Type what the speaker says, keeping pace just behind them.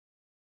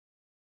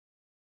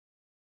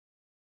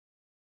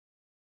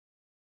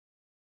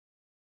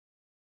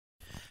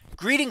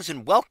Greetings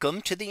and welcome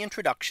to the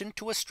introduction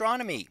to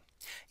astronomy.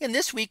 In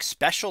this week's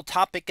special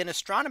topic in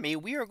astronomy,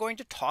 we are going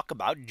to talk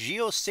about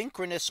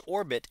geosynchronous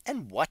orbit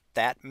and what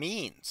that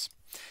means.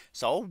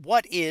 So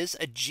what is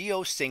a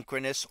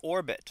geosynchronous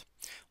orbit?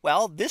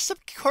 Well, this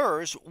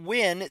occurs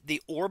when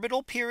the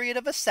orbital period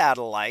of a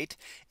satellite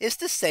is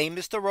the same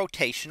as the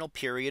rotational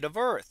period of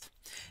Earth.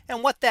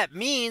 And what that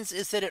means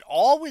is that it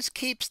always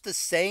keeps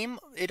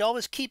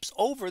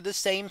over the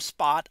same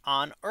spot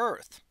on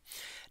Earth.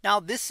 Now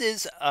this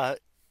is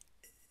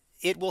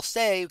it will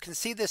say, you can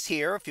see this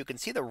here, if you can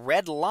see the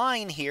red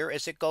line here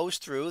as it goes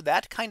through,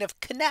 that kind of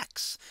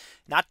connects,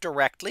 not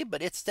directly,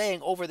 but it's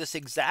staying over this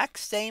exact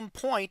same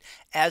point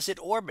as it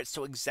orbits.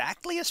 So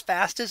exactly as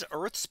fast as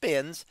Earth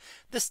spins,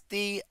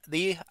 the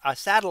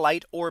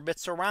satellite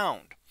orbits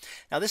around.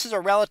 Now this is a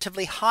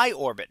relatively high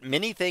orbit.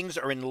 Many things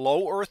are in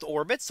low Earth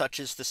orbit, such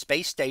as the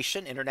space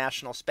station,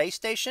 International Space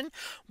Station,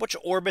 which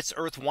orbits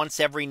Earth once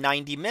every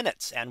 90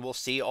 minutes. And we'll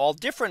see all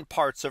different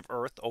parts of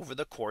Earth over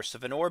the course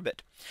of an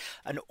orbit.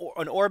 An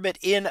orbit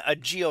in a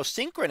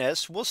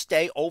geosynchronous will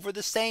stay over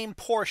the same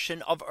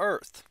portion of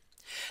Earth.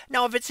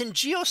 Now, if it's in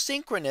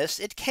geosynchronous,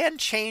 it can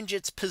change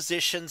its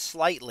position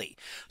slightly.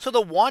 So the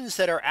ones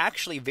that are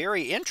actually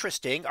very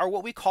interesting are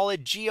what we call a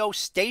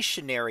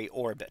geostationary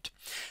orbit.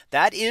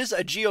 That is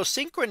a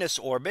geosynchronous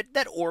orbit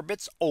that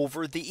orbits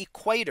over the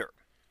equator.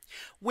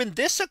 When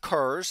this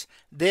occurs,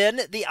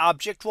 then the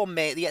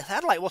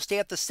satellite will stay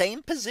at the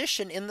same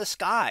position in the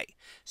sky.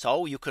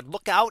 So you could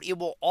look out, it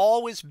will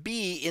always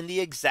be in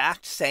the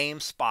exact same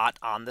spot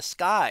on the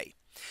sky.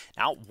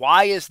 Now,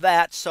 why is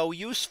that so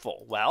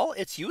useful? Well,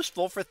 it's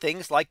useful for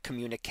things like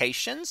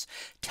communications,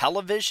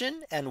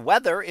 television, and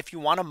weather if you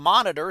want to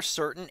monitor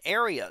certain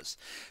areas.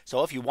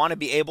 So if you want to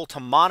be able to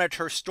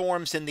monitor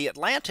storms in the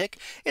Atlantic,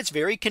 it's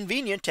very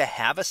convenient to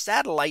have a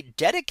satellite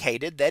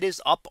dedicated that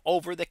is up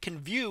over that can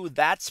view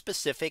that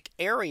specific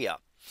area.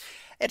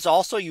 It's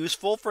also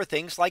useful for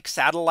things like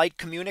satellite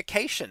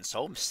communication.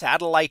 So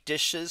satellite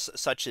dishes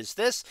such as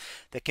this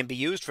that can be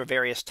used for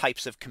various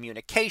types of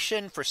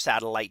communication for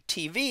satellite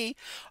TV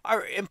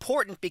are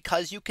important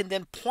because you can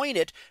then point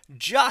it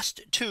just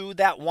to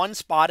that one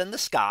spot in the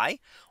sky.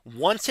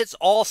 Once it's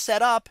all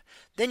set up,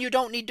 then you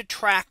don't need to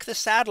track the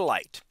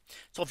satellite.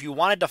 So if you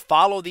wanted to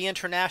follow the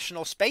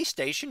International Space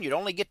Station, you'd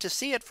only get to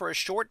see it for a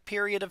short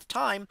period of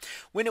time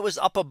when it was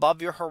up above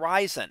your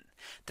horizon.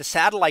 The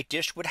satellite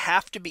dish would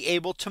have to be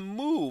able to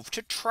move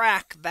to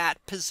track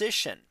that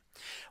position.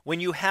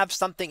 When you have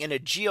something in a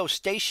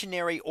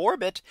geostationary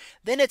orbit,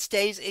 then it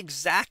stays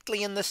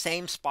exactly in the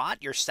same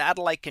spot. Your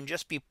satellite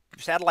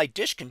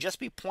dish can just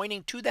be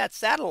pointing to that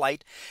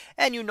satellite,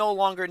 and you no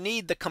longer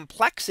need the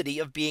complexity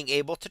of being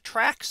able to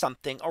track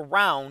something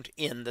around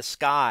in the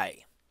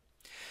sky.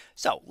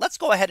 So let's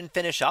go ahead and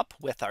finish up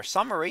with our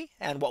summary.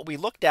 And what we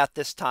looked at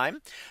this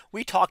time,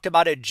 we talked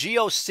about a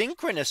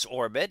geosynchronous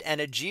orbit, and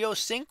a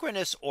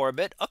geosynchronous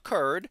orbit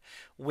occurred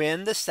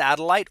when the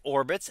satellite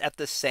orbits at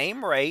the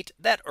same rate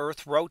that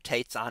Earth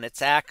rotates on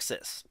its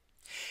axis.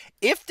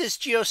 If this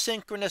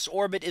geosynchronous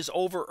orbit is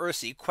over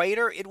Earth's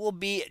equator, it will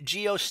be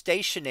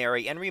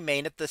geostationary and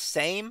remain at the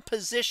same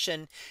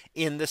position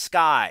in the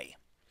sky.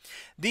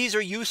 These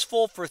are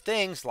useful for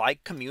things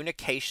like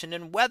communication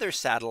and weather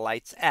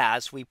satellites,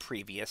 as we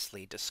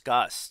previously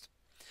discussed.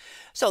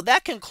 So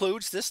that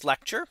concludes this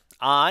lecture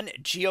on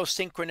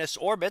geosynchronous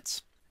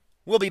orbits.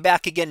 We'll be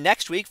back again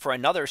next week for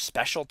another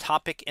special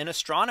topic in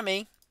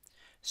astronomy.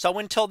 So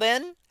until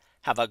then,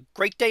 have a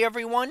great day,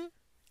 everyone,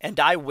 and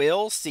I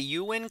will see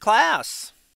you in class.